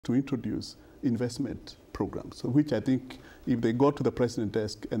to introduce investment programs, which I think if they go to the president's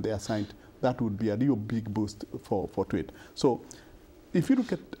desk and they are signed, that would be a real big boost for trade. So if you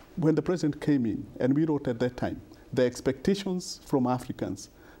look at when the president came in, and we wrote at that time, the expectations from Africans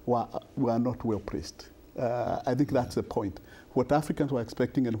were not well placed. I think that's the point. What Africans were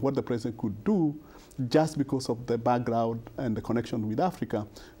expecting and what the president could do, just because of the background and the connection with Africa,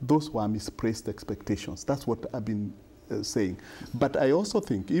 those were misplaced expectations. That's what I've been saying. But I also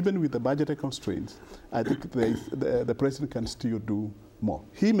think, even with the budgetary constraints, I think the president can still do more.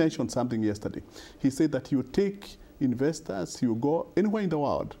 He mentioned something yesterday. He said that he would take investors, he will go anywhere in the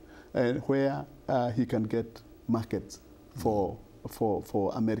world where he can get markets for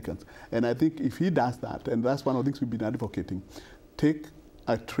Americans. And I think if he does that, and that's one of the things we've been advocating, take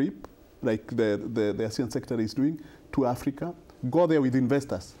a trip like the ASEAN Secretary is doing to Africa, go there with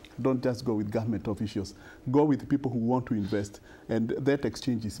investors. Don't just go with government officials. Go with people who want to invest, and that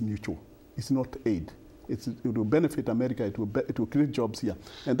exchange is mutual. It's not aid. It will benefit America. It will create jobs here.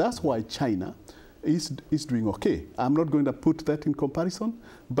 And that's why China is doing okay. I'm not going to put that in comparison,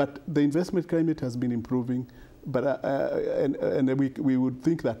 but the investment climate has been improving. But and we would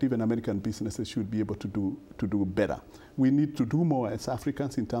think that even American businesses should be able to do better. We need to do more as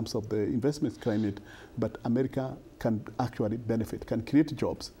Africans in terms of the investment climate, but America can actually benefit, can create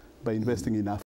jobs by investing in Africa.